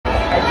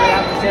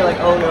say like,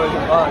 oh no, it's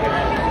a bug.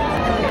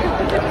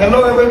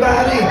 Hello,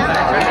 everybody.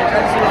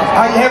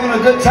 Are you having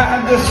a good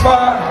time this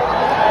far?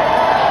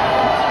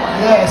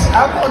 Yes,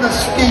 I want to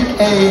speak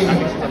a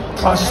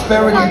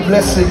prosperity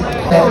blessing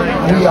that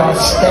we are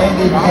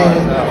standing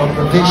in a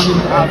provision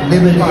of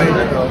liberty.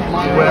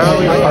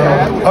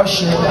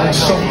 Usher, I'm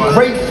so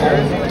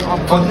grateful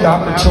for the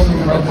opportunity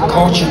of the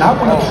culture. And I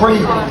want to pray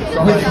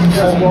with you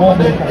for a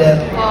moment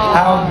that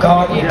our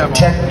God will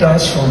protect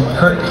us from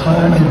hurt,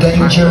 harm, and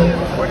danger.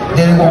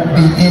 There won't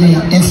be any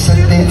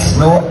incidents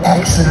nor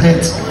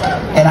accidents.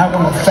 And I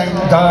want to thank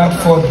God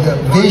for the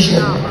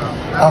vision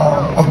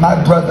of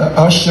my brother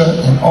Usher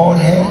and all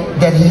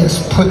that he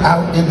has put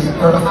out in the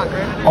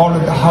earth, all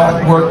of the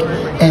hard work,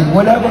 and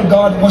whatever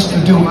God wants to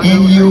do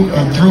in you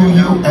and through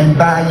you and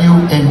by you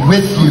and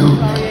with you,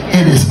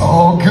 it is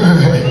all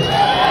good.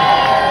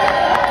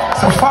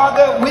 So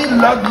Father, we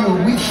love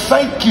you. We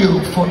thank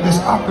you for this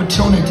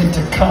opportunity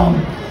to come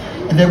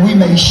and that we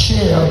may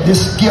share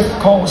this gift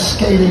called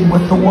skating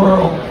with the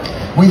world.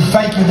 We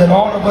thank you that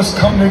all of us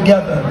come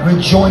together,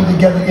 we join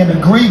together in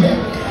agreement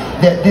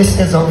that this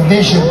is a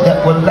vision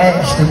that will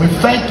last. And we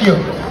thank you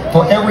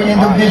for every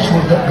individual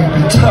that will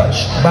be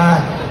touched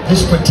by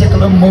this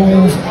particular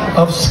move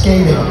of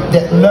skating,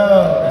 that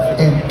love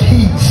and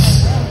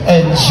peace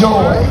and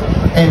joy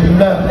and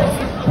love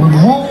will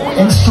rule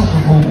and super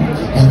rule.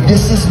 And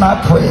this is my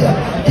prayer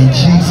in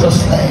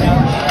Jesus'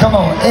 name. Come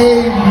on,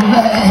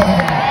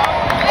 amen.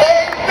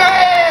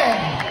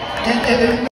 Amen.